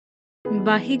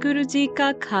वाहिगुरु जी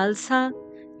का खालसा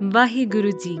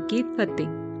वाहिगुरु जी की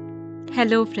फतेह.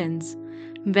 Hello friends,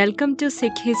 welcome to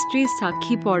Sikh History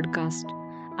Sakhi podcast.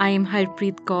 I am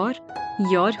Harpreet Kaur,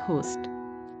 your host.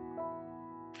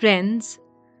 Friends,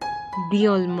 the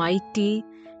Almighty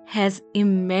has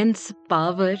immense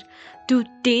power to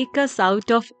take us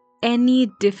out of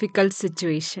any difficult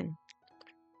situation.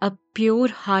 A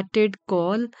pure-hearted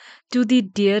call to the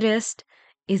dearest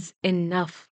is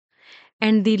enough,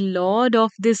 and the Lord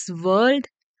of this world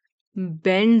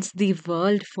bends the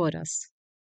world for us.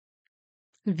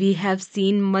 We have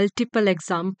seen multiple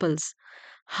examples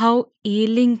how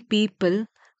ailing people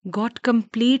got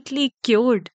completely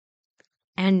cured,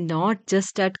 and not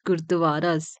just at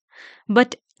gurdwaras,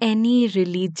 but any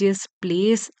religious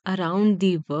place around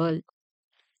the world.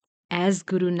 As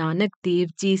Guru Nanak Dev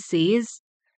Ji says,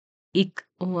 Ik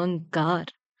Oankar,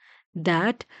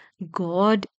 that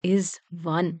God is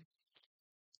one.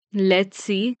 Let's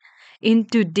see in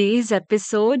today's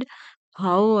episode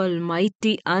how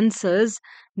Almighty answers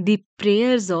the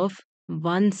prayers of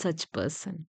one such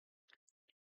person.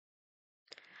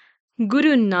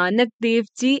 Guru Nanak Dev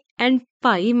Ji and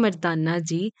Bhai Mardana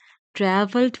Ji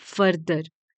traveled further,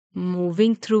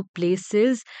 moving through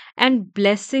places and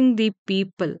blessing the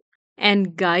people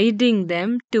and guiding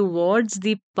them towards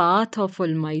the path of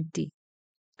Almighty.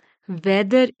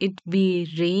 Whether it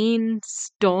be rain,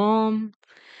 storm,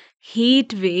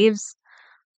 heat waves,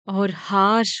 or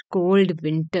harsh cold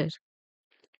winter,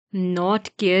 not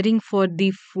caring for the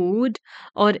food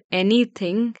or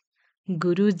anything,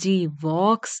 Guruji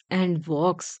walks and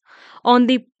walks on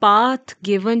the path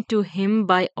given to him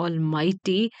by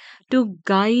Almighty to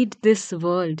guide this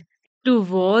world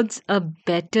towards a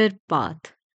better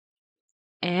path.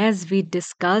 As we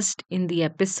discussed in the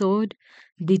episode,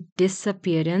 the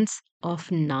disappearance of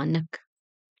Nanak.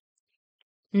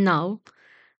 Now,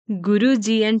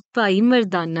 Guruji and Bhai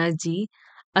Mardana ji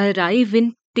arrive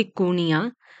in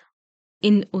Tikunia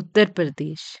in Uttar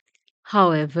Pradesh.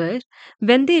 However,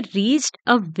 when they reached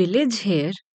a village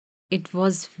here, it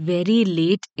was very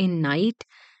late in night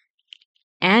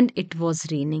and it was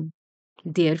raining.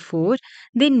 Therefore,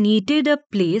 they needed a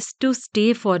place to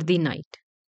stay for the night.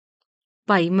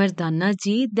 Bhai Mardana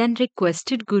ji then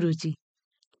requested Guruji,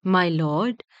 My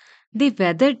lord, the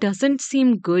weather doesn't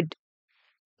seem good.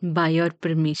 By your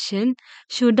permission,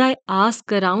 should I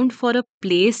ask around for a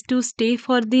place to stay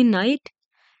for the night?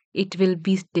 It will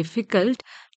be difficult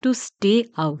to stay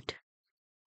out.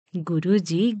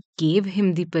 Guruji gave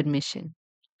him the permission.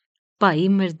 Bhai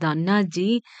Mardana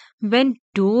ji went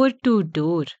door to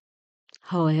door.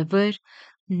 However,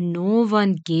 no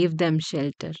one gave them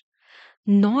shelter.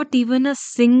 Not even a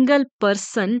single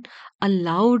person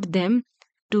allowed them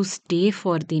to stay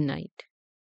for the night.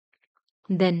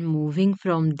 Then, moving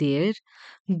from there,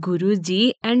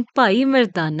 Guruji and Bhai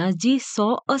Mardana ji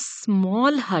saw a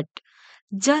small hut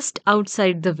just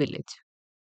outside the village.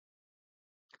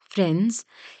 Friends,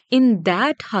 in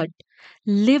that hut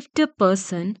lived a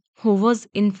person who was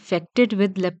infected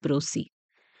with leprosy,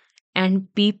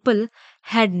 and people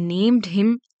had named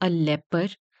him a leper,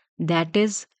 that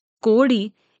is,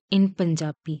 Kodi in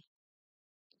Punjabi.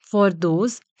 For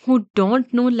those who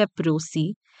don't know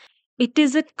leprosy, it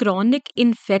is a chronic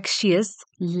infectious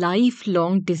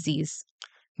lifelong disease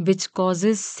which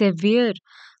causes severe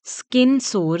skin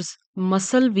sores,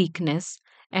 muscle weakness,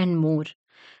 and more,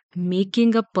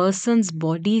 making a person's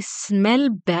body smell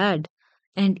bad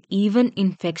and even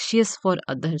infectious for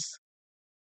others.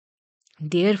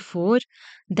 Therefore,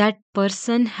 that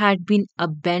person had been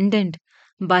abandoned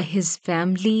by his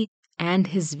family and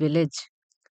his village.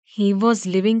 He was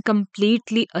living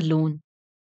completely alone.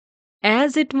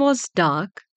 As it was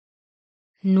dark,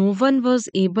 no one was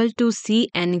able to see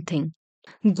anything.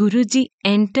 Guruji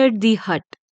entered the hut.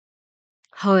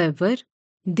 However,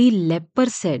 the leper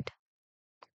said,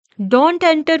 Don't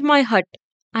enter my hut.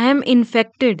 I am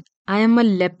infected. I am a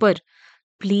leper.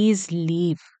 Please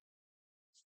leave.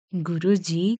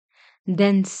 Guruji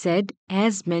then said,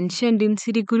 as mentioned in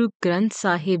Sri Guru Granth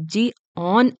Sahib Ji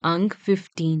on Ang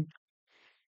 15,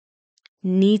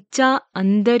 नीचा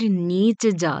अंदर नीच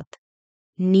जात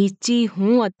नीची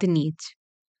हूं अत नीच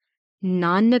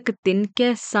नानक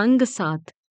तिनके संग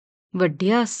साथ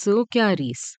वड्या सो क्या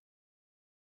रीस.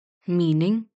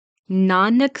 Meaning,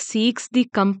 Nanak seeks the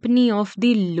company of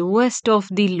the lowest of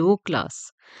the low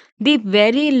class, the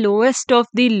very lowest of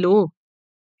the low.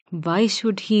 Why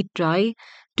should he try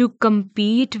to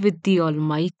compete with the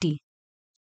Almighty?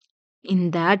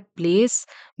 In that place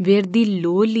where the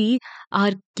lowly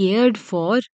are cared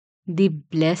for, the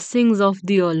blessings of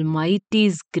the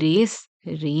Almighty's grace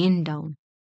rain down.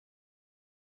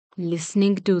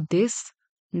 Listening to this,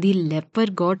 the leper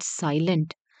got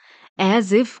silent,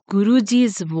 as if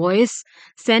Guruji's voice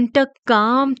sent a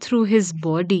calm through his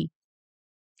body.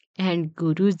 And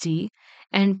Guruji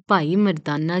and Pai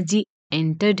Mardana ji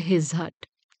entered his hut.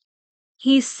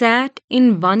 He sat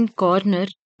in one corner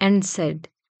and said,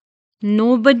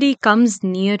 "Nobody comes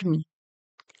near me.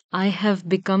 I have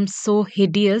become so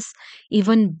hideous,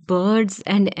 even birds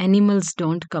and animals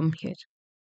don't come here.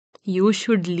 You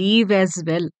should leave as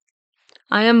well.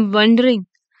 I am wondering,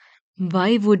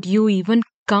 why would you even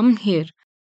come here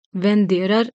when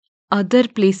there are other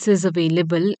places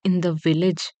available in the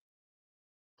village?"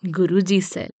 Guruji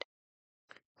said,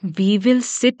 "We will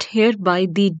sit here by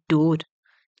the door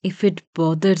if it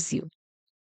bothers you.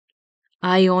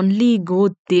 I only go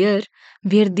there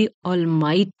where the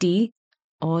Almighty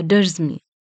orders me.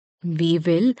 We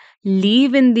will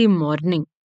leave in the morning."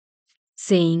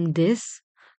 Saying this,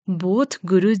 both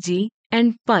Guruji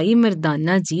and Pai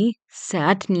Mardana ji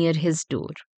sat near his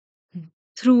door.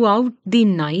 Throughout the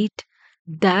night,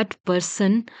 that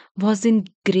person was in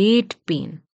great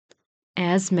pain,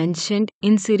 as mentioned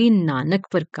in Sri Nanak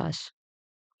Prakash.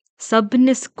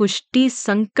 Sabnis कुष्टि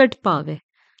संकट पावे,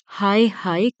 हाय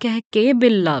हाय कह के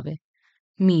बिल्लावे.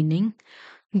 Meaning,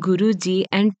 Guruji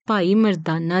and Pai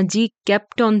Mardana ji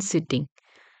kept on sitting,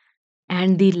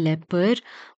 and the leper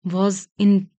was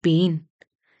in pain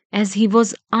as he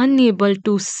was unable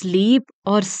to sleep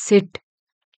or sit,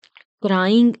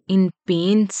 crying in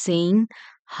pain, saying,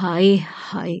 "Hi,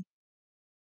 hi."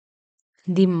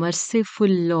 The merciful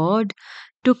Lord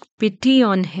took pity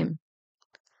on him,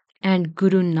 and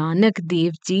Guru Nanak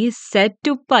Dev Ji said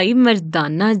to Pai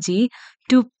Mardana Ji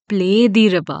to play the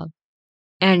rabab.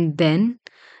 And then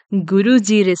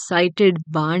Guruji recited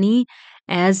Bani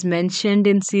as mentioned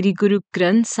in Sri Guru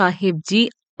Granth Sahib Ji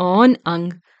on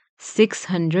Ang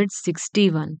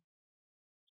 661.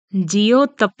 जियो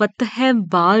तपत है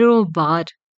बारो बार,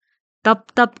 तप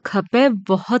तप खपे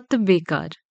बहुत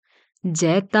बेकार,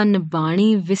 जय तन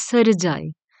बाणी विसर जाए,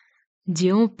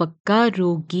 ज्यों पक्का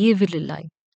रोगी विल लाए.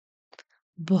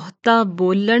 बहुता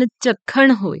बोलन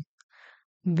चखण होए,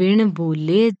 बिन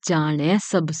बोले जाने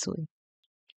सब सोए.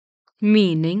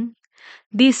 Meaning,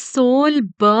 the soul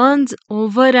burns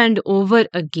over and over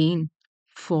again,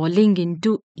 falling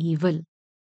into evil.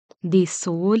 The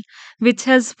soul which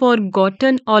has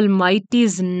forgotten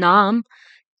Almighty's name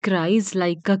cries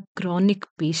like a chronic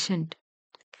patient.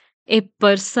 A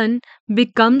person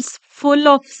becomes full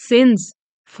of sins,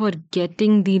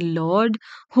 forgetting the Lord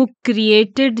who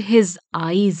created his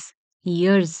eyes,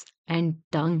 ears, and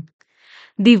tongue,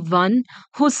 the one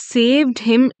who saved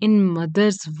him in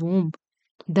mother's womb,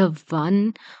 the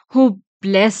one who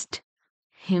blessed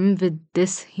him with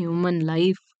this human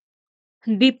life.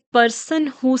 The person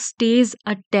who stays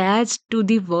attached to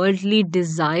the worldly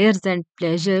desires and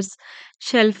pleasures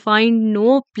shall find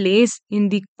no place in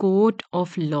the court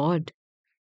of Lord.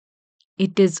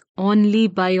 It is only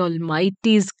by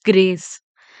Almighty's grace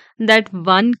that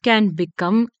one can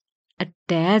become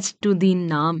attached to the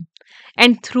Naam,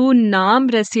 and through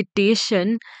Naam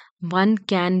recitation, one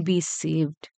can be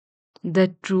saved.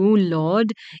 The true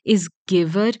Lord is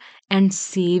giver and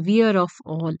savior of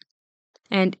all,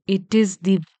 and it is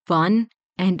the one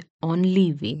and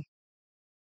only way.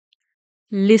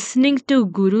 Listening to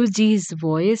Guruji's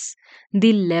voice,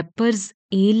 the leper's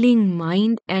ailing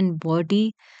mind and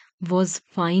body was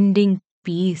finding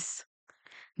peace.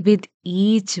 With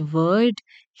each word,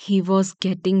 he was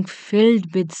getting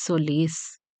filled with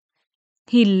solace.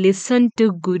 He listened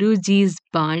to Guruji's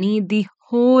Bani the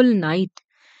whole night,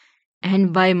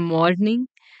 and by morning,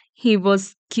 he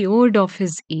was cured of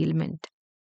his ailment.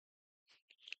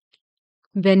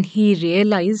 When he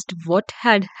realized what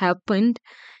had happened,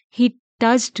 he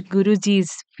touched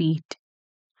Guruji's feet,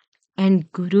 and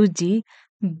Guruji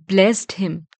blessed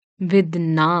him with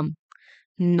Naam.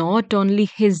 Not only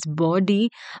his body,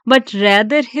 but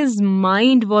rather his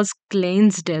mind was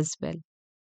cleansed as well.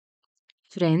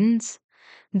 Friends,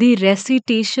 the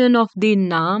recitation of the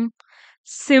Naam,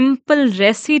 simple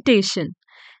recitation,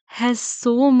 has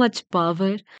so much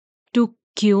power to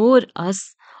cure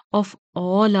us of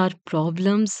all our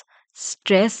problems,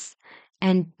 stress,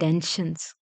 and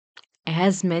tensions.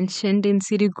 As mentioned in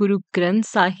Sri Guru Granth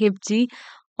Sahib Ji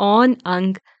on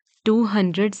Ang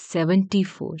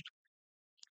 274.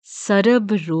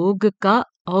 Sarab Rog Ka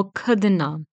Aukhad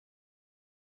Naam.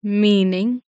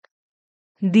 Meaning,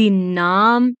 the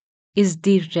Naam is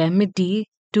the remedy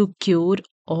to cure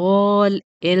all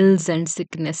ills and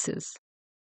sicknesses.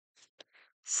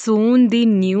 Soon the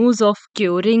news of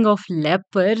curing of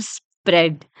lepers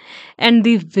spread, and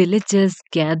the villagers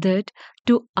gathered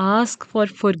to ask for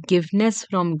forgiveness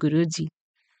from Guruji.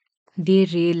 They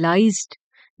realized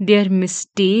their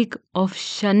mistake of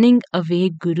shunning away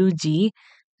Guruji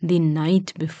the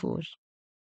night before.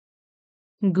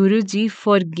 Guruji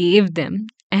forgave them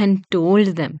and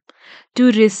told them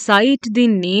to recite the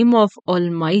name of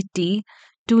Almighty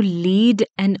to lead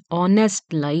an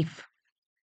honest life.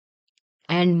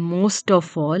 And most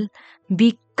of all,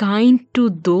 be kind to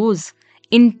those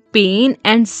in pain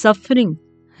and suffering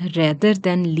rather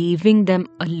than leaving them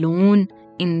alone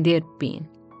in their pain.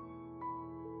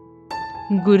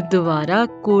 Gurdwara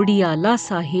Kodiala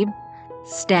Sahib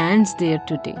stands there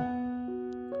today.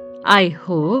 I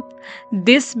hope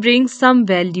this brings some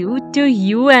value to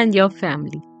you and your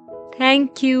family.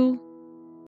 Thank you.